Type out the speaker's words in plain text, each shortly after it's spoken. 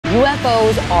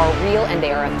UFOs are real and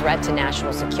they are a threat to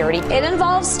national security. It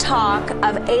involves talk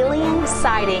of alien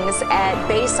sightings at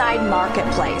Bayside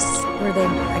Marketplace. Were they,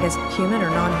 I guess, human or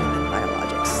non-human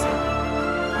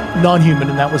biologics? Non-human,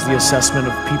 and that was the assessment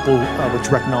of people with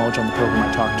direct knowledge on the program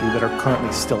I talked to that are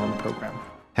currently still in the program.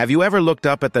 Have you ever looked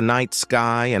up at the night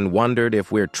sky and wondered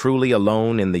if we're truly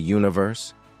alone in the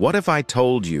universe? What if I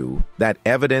told you that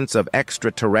evidence of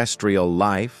extraterrestrial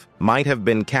life might have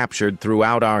been captured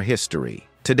throughout our history?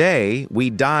 Today, we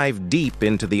dive deep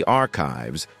into the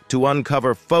archives to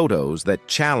uncover photos that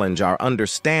challenge our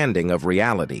understanding of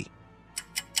reality.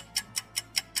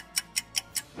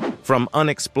 From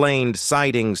unexplained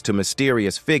sightings to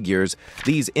mysterious figures,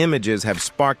 these images have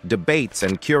sparked debates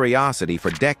and curiosity for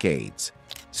decades.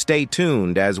 Stay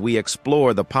tuned as we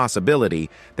explore the possibility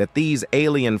that these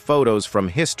alien photos from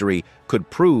history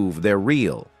could prove they're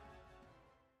real.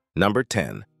 Number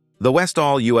 10. The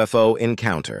Westall UFO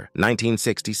Encounter,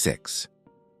 1966.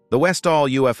 The Westall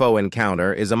UFO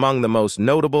Encounter is among the most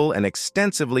notable and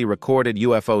extensively recorded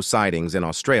UFO sightings in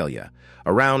Australia.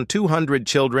 Around 200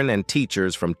 children and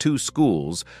teachers from 2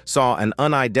 schools saw an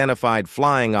unidentified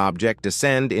flying object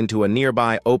descend into a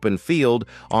nearby open field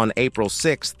on April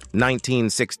 6,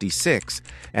 1966,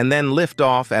 and then lift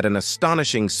off at an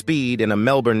astonishing speed in a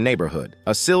Melbourne neighborhood.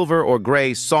 A silver or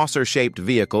gray saucer-shaped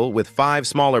vehicle with 5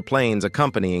 smaller planes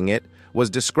accompanying it was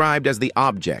described as the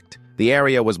object. The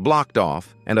area was blocked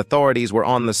off, and authorities were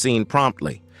on the scene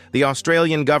promptly. The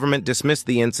Australian government dismissed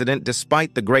the incident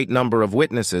despite the great number of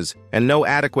witnesses, and no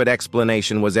adequate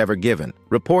explanation was ever given.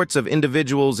 Reports of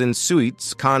individuals in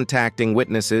suites contacting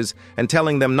witnesses and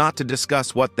telling them not to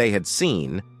discuss what they had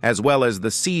seen, as well as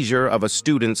the seizure of a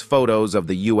student's photos of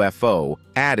the UFO,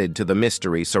 added to the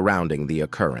mystery surrounding the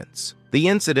occurrence. The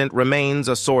incident remains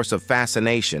a source of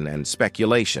fascination and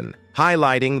speculation,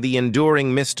 highlighting the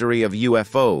enduring mystery of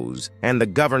UFOs and the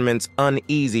government's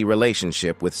uneasy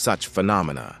relationship with such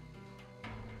phenomena.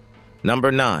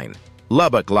 Number 9.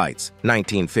 Lubbock Lights,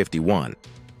 1951.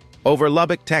 Over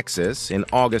Lubbock, Texas, in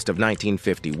August of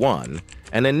 1951,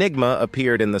 an enigma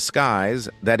appeared in the skies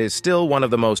that is still one of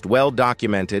the most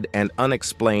well-documented and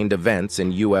unexplained events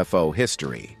in UFO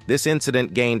history. This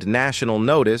incident gained national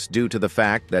notice due to the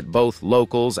fact that both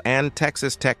locals and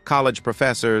Texas Tech College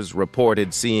professors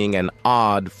reported seeing an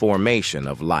odd formation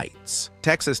of lights.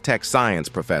 Texas Tech science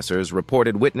professors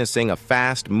reported witnessing a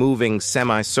fast-moving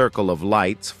semicircle of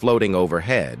lights floating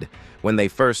overhead when they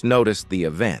first noticed the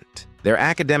event. Their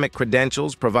academic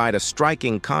credentials provide a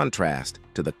striking contrast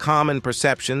to the common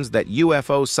perceptions that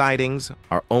UFO sightings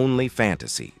are only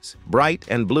fantasies. Bright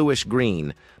and bluish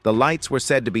green, the lights were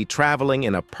said to be traveling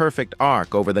in a perfect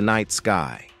arc over the night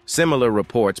sky. Similar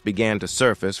reports began to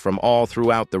surface from all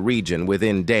throughout the region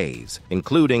within days,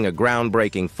 including a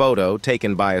groundbreaking photo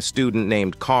taken by a student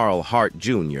named Carl Hart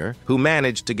Jr., who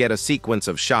managed to get a sequence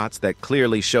of shots that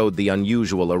clearly showed the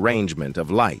unusual arrangement of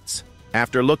lights.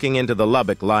 After looking into the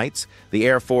Lubbock Lights, the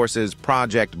Air Force's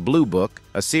Project Blue Book,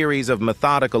 a series of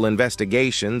methodical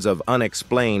investigations of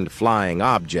unexplained flying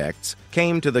objects,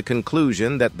 came to the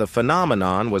conclusion that the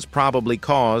phenomenon was probably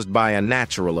caused by a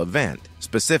natural event.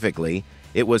 Specifically,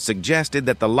 it was suggested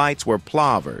that the lights were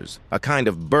plovers, a kind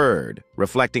of bird,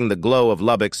 reflecting the glow of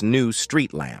Lubbock's new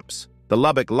street lamps. The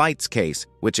Lubbock Lights case,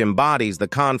 which embodies the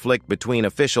conflict between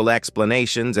official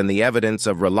explanations and the evidence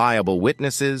of reliable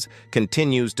witnesses,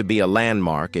 continues to be a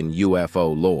landmark in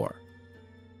UFO lore.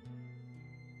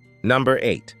 Number 8.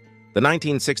 The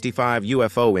 1965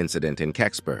 UFO incident in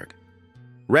Kecksburg.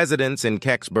 Residents in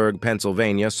Kecksburg,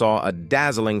 Pennsylvania saw a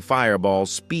dazzling fireball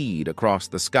speed across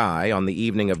the sky on the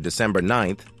evening of December 9,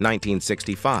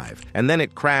 1965, and then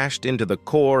it crashed into the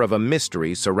core of a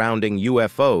mystery surrounding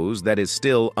UFOs that is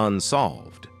still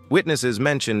unsolved. Witnesses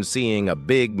mentioned seeing a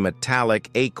big metallic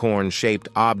acorn-shaped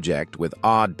object with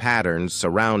odd patterns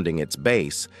surrounding its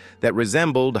base that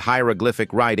resembled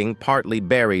hieroglyphic writing partly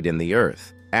buried in the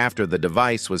earth. After the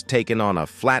device was taken on a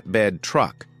flatbed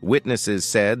truck, witnesses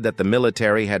said that the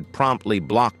military had promptly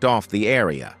blocked off the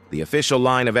area. The official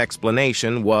line of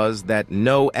explanation was that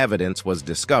no evidence was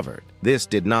discovered. This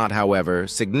did not, however,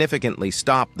 significantly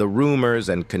stop the rumors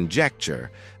and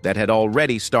conjecture that had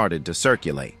already started to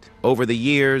circulate. Over the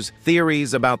years,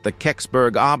 theories about the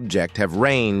Kecksburg object have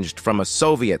ranged from a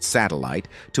Soviet satellite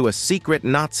to a secret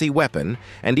Nazi weapon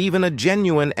and even a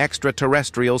genuine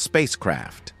extraterrestrial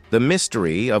spacecraft. The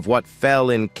mystery of what fell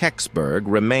in Kecksburg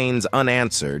remains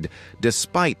unanswered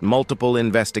despite multiple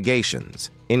investigations,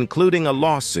 including a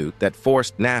lawsuit that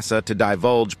forced NASA to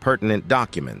divulge pertinent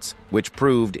documents, which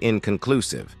proved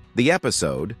inconclusive. The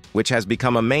episode, which has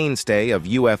become a mainstay of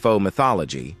UFO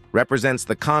mythology, represents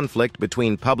the conflict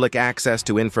between public access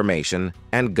to information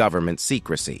and government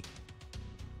secrecy.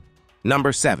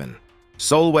 Number 7.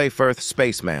 Solway Firth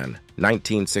Spaceman,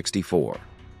 1964.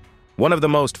 One of the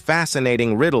most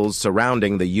fascinating riddles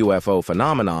surrounding the UFO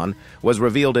phenomenon was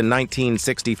revealed in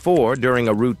 1964 during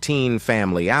a routine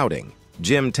family outing.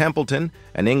 Jim Templeton,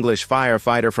 an English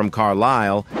firefighter from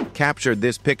Carlisle, captured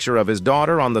this picture of his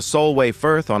daughter on the Solway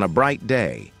Firth on a bright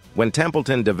day. When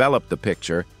Templeton developed the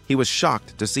picture, he was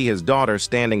shocked to see his daughter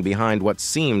standing behind what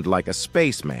seemed like a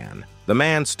spaceman. The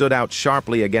man stood out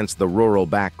sharply against the rural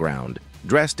background,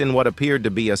 dressed in what appeared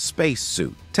to be a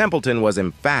spacesuit. Templeton was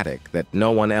emphatic that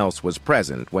no one else was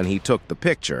present when he took the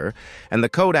picture, and the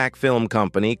Kodak Film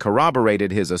Company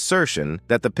corroborated his assertion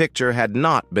that the picture had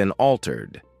not been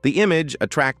altered. The image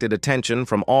attracted attention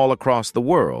from all across the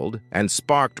world and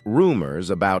sparked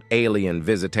rumors about alien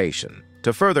visitation.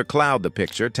 To further cloud the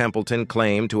picture, Templeton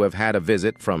claimed to have had a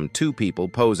visit from 2 people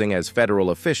posing as federal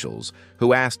officials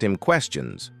who asked him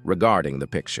questions regarding the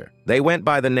picture. They went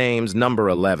by the names Number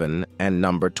 11 and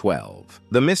Number 12.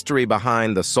 The mystery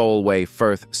behind the Solway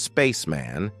Firth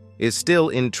Spaceman is still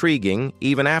intriguing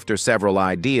even after several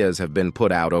ideas have been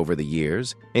put out over the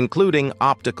years, including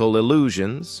optical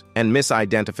illusions and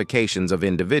misidentifications of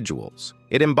individuals.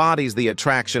 It embodies the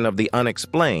attraction of the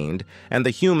unexplained and the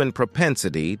human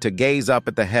propensity to gaze up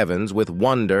at the heavens with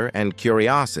wonder and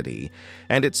curiosity,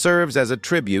 and it serves as a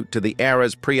tribute to the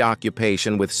era's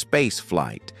preoccupation with space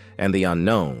flight and the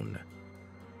unknown.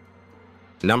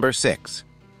 Number 6.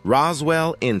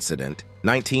 Roswell Incident,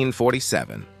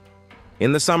 1947.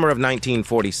 In the summer of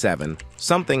 1947,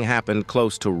 something happened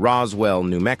close to Roswell,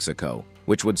 New Mexico,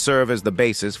 which would serve as the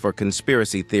basis for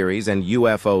conspiracy theories and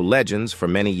UFO legends for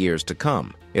many years to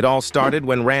come. It all started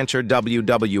when rancher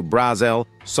W.W. Brazel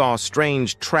saw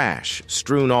strange trash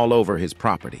strewn all over his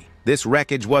property. This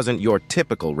wreckage wasn't your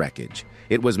typical wreckage.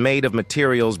 It was made of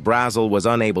materials Brazel was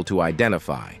unable to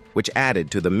identify, which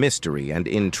added to the mystery and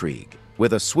intrigue.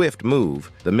 With a swift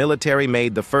move, the military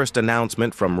made the first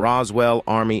announcement from Roswell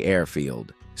Army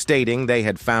Airfield, stating they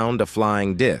had found a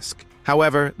flying disc.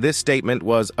 However, this statement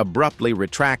was abruptly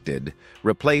retracted,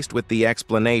 replaced with the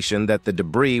explanation that the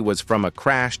debris was from a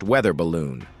crashed weather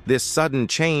balloon. This sudden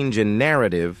change in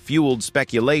narrative fueled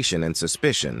speculation and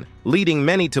suspicion, leading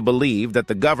many to believe that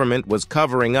the government was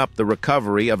covering up the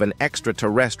recovery of an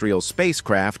extraterrestrial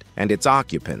spacecraft and its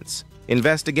occupants.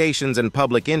 Investigations and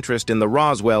public interest in the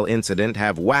Roswell incident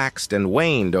have waxed and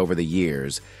waned over the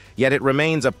years, yet it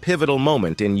remains a pivotal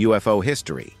moment in UFO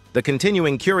history. The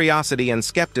continuing curiosity and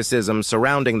skepticism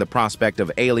surrounding the prospect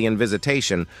of alien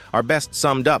visitation are best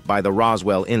summed up by the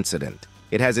Roswell incident.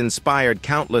 It has inspired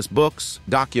countless books,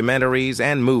 documentaries,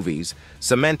 and movies,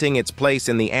 cementing its place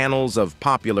in the annals of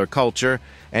popular culture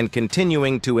and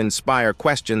continuing to inspire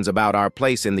questions about our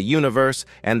place in the universe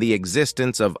and the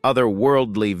existence of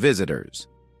otherworldly visitors.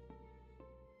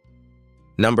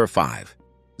 Number 5.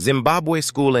 Zimbabwe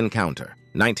School Encounter,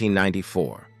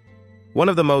 1994. One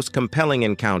of the most compelling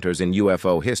encounters in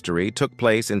UFO history took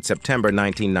place in September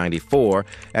 1994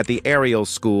 at the Ariel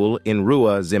School in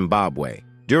Rua, Zimbabwe.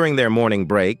 During their morning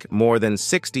break, more than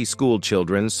 60 school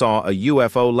children saw a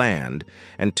UFO land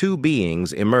and 2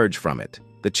 beings emerge from it.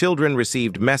 The children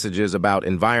received messages about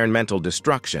environmental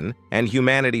destruction and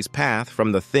humanity's path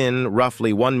from the thin,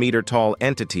 roughly 1-meter-tall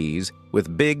entities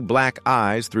with big black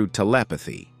eyes through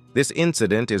telepathy. This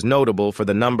incident is notable for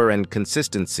the number and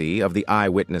consistency of the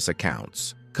eyewitness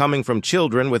accounts, coming from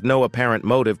children with no apparent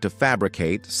motive to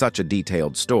fabricate such a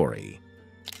detailed story.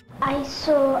 I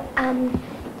saw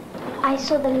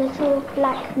the little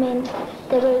black men.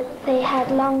 They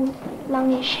had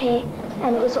longish hair,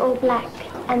 and it was all black,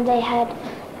 and they had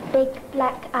big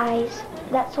black eyes.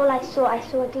 That's all I saw. I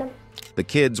saw a glimpse. The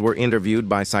kids were interviewed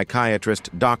by psychiatrist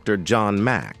Dr. John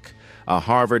Mack, a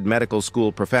Harvard Medical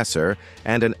School professor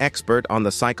and an expert on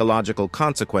the psychological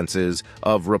consequences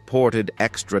of reported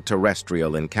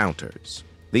extraterrestrial encounters.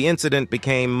 The incident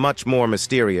became much more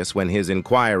mysterious when his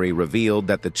inquiry revealed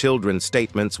that the children's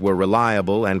statements were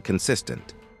reliable and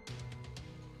consistent.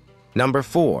 Number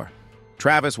 4.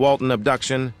 Travis Walton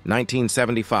Abduction,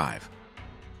 1975.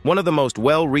 One of the most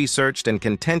well-researched and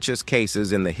contentious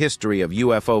cases in the history of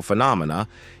UFO phenomena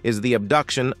is the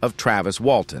abduction of Travis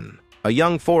Walton. A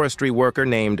young forestry worker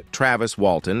named Travis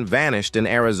Walton vanished in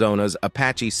Arizona's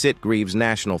Apache Sitgreaves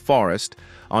National Forest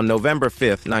on November 5,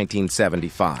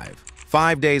 1975.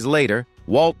 5 days later,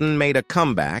 Walton made a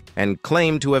comeback and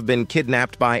claimed to have been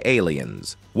kidnapped by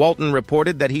aliens. Walton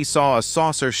reported that he saw a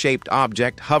saucer-shaped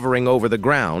object hovering over the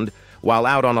ground while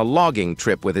out on a logging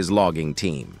trip with his logging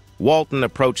team. Walton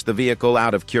approached the vehicle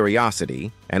out of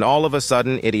curiosity, and all of a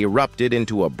sudden it erupted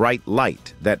into a bright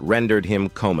light that rendered him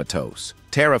comatose.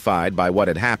 Terrified by what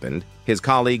had happened, his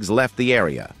colleagues left the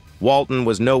area. Walton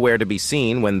was nowhere to be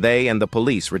seen when they and the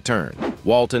police returned.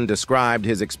 Walton described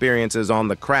his experiences on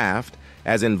the craft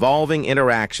as involving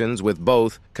interactions with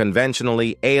both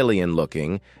conventionally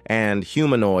alien-looking and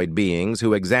humanoid beings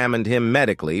who examined him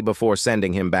medically before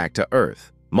sending him back to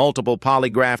Earth. Multiple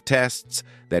polygraph tests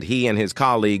that he and his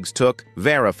colleagues took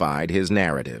verified his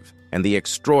narrative, and the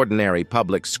extraordinary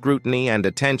public scrutiny and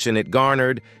attention it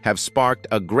garnered have sparked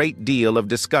a great deal of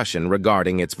discussion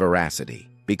regarding its veracity.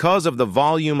 Because of the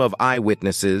volume of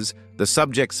eyewitnesses, the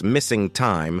subject's missing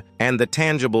time, and the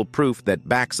tangible proof that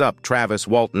backs up Travis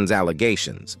Walton's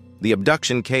allegations, the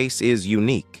abduction case is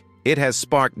unique. It has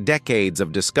sparked decades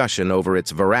of discussion over its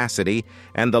veracity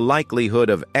and the likelihood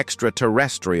of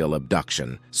extraterrestrial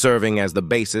abduction, serving as the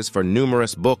basis for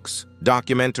numerous books,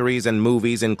 documentaries, and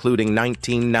movies, including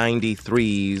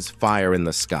 1993's Fire in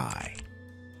the Sky.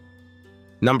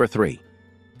 Number 3.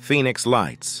 Phoenix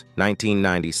Lights,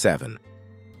 1997.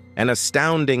 An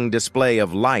astounding display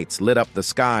of lights lit up the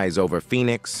skies over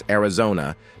Phoenix,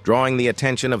 Arizona, drawing the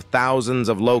attention of thousands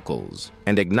of locals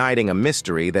and igniting a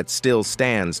mystery that still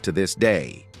stands to this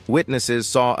day. Witnesses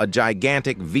saw a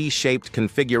gigantic V-shaped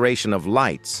configuration of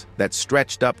lights that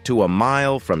stretched up to a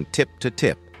mile from tip to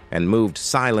tip and moved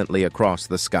silently across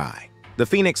the sky. The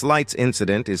Phoenix Lights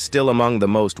incident is still among the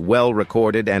most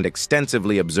well-recorded and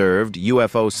extensively observed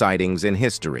UFO sightings in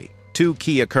history. Two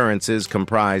key occurrences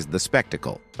comprised the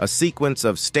spectacle: a sequence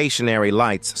of stationary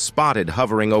lights spotted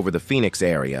hovering over the Phoenix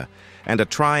area, and a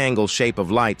triangle shape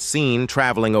of light seen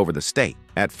traveling over the state.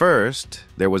 At first,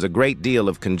 there was a great deal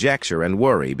of conjecture and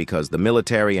worry because the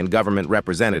military and government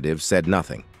representatives said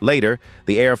nothing. Later,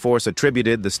 the Air Force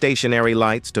attributed the stationary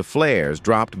lights to flares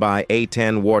dropped by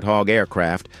A-10 Warthog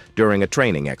aircraft during a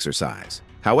training exercise.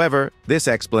 However, this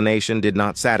explanation did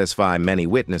not satisfy many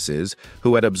witnesses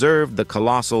who had observed the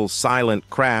colossal, silent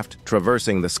craft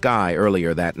traversing the sky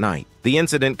earlier that night. The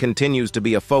incident continues to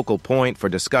be a focal point for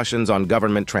discussions on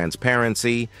government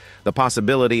transparency, the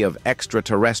possibility of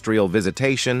extraterrestrial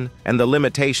visitation, and the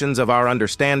limitations of our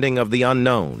understanding of the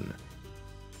unknown.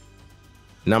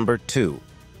 Number 2.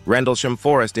 Rendlesham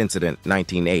Forest Incident,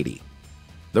 1980.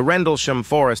 The Rendlesham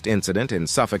Forest incident in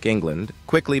Suffolk, England,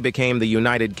 quickly became the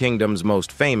United Kingdom's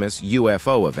most famous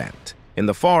UFO event. In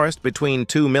the forest between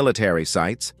two military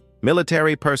sites,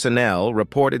 military personnel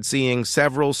reported seeing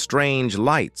several strange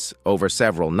lights over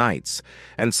several nights,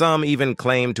 and some even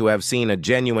claimed to have seen a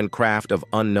genuine craft of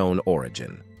unknown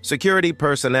origin. Security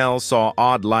personnel saw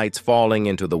odd lights falling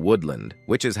into the woodland,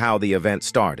 which is how the event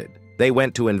started. They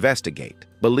went to investigate,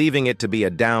 believing it to be a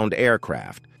downed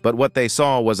aircraft, but what they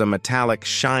saw was a metallic,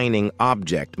 shining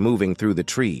object moving through the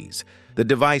trees. The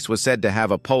device was said to have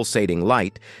a pulsating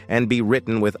light and be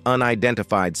written with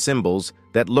unidentified symbols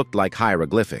that looked like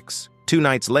hieroglyphics. 2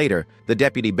 nights later, the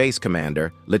deputy base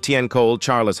commander, Lieutenant Cole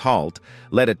Charles Halt,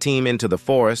 led a team into the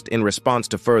forest in response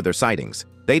to further sightings.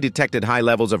 They detected high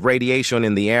levels of radiation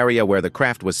in the area where the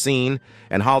craft was seen,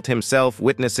 and Halt himself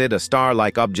witnessed a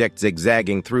star-like object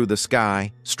zigzagging through the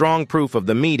sky. Strong proof of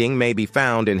the meeting may be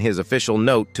found in his official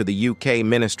note to the UK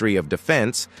Ministry of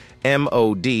Defence,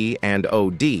 MOD and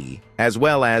OD, as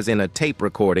well as in a tape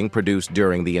recording produced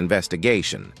during the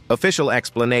investigation. Official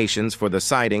explanations for the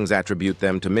sightings attribute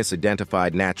them to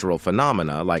misidentified natural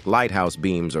phenomena like lighthouse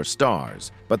beams or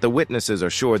stars, but the witnesses are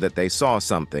sure that they saw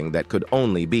something that could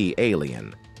only be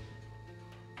alien.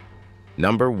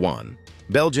 Number 1.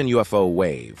 Belgian UFO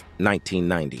Wave,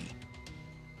 1990.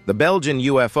 The Belgian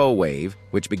UFO wave,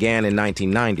 which began in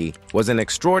 1990, was an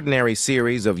extraordinary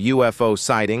series of UFO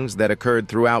sightings that occurred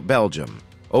throughout Belgium.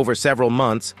 Over several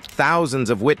months, thousands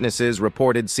of witnesses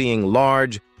reported seeing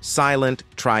large, silent,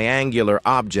 triangular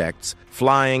objects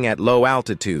flying at low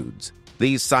altitudes.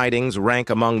 These sightings rank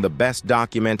among the best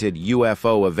documented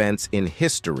UFO events in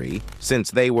history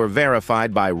since they were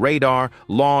verified by radar,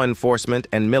 law enforcement,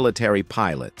 and military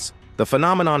pilots. The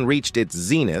phenomenon reached its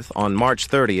zenith on March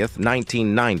 30th,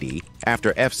 1990,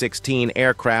 after F-16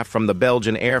 aircraft from the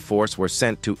Belgian Air Force were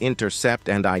sent to intercept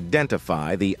and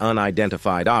identify the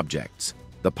unidentified objects.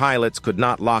 The pilots could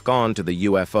not lock on to the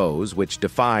UFOs, which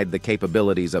defied the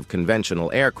capabilities of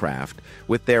conventional aircraft,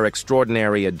 with their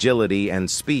extraordinary agility and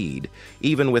speed,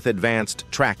 even with advanced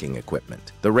tracking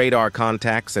equipment. The radar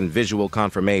contacts and visual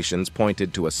confirmations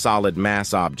pointed to a solid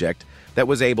mass object that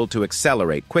was able to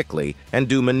accelerate quickly and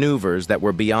do maneuvers that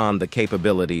were beyond the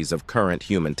capabilities of current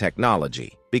human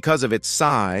technology. Because of its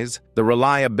size, the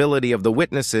reliability of the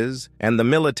witnesses, and the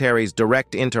military's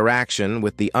direct interaction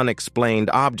with the unexplained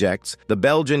objects, the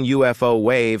Belgian UFO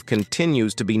wave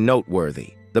continues to be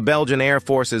noteworthy. The Belgian Air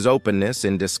Force's openness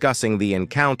in discussing the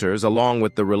encounters, along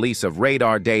with the release of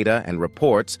radar data and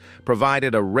reports,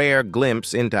 provided a rare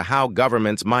glimpse into how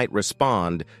governments might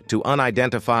respond to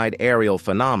unidentified aerial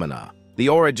phenomena. The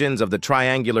origins of the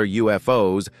triangular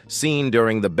UFOs seen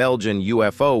during the Belgian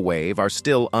UFO wave are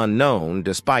still unknown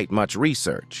despite much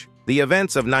research. The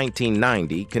events of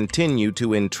 1990 continue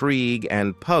to intrigue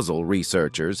and puzzle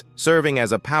researchers, serving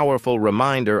as a powerful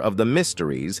reminder of the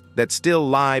mysteries that still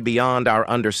lie beyond our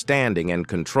understanding and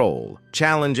control,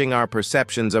 challenging our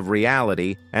perceptions of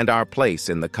reality and our place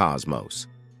in the cosmos.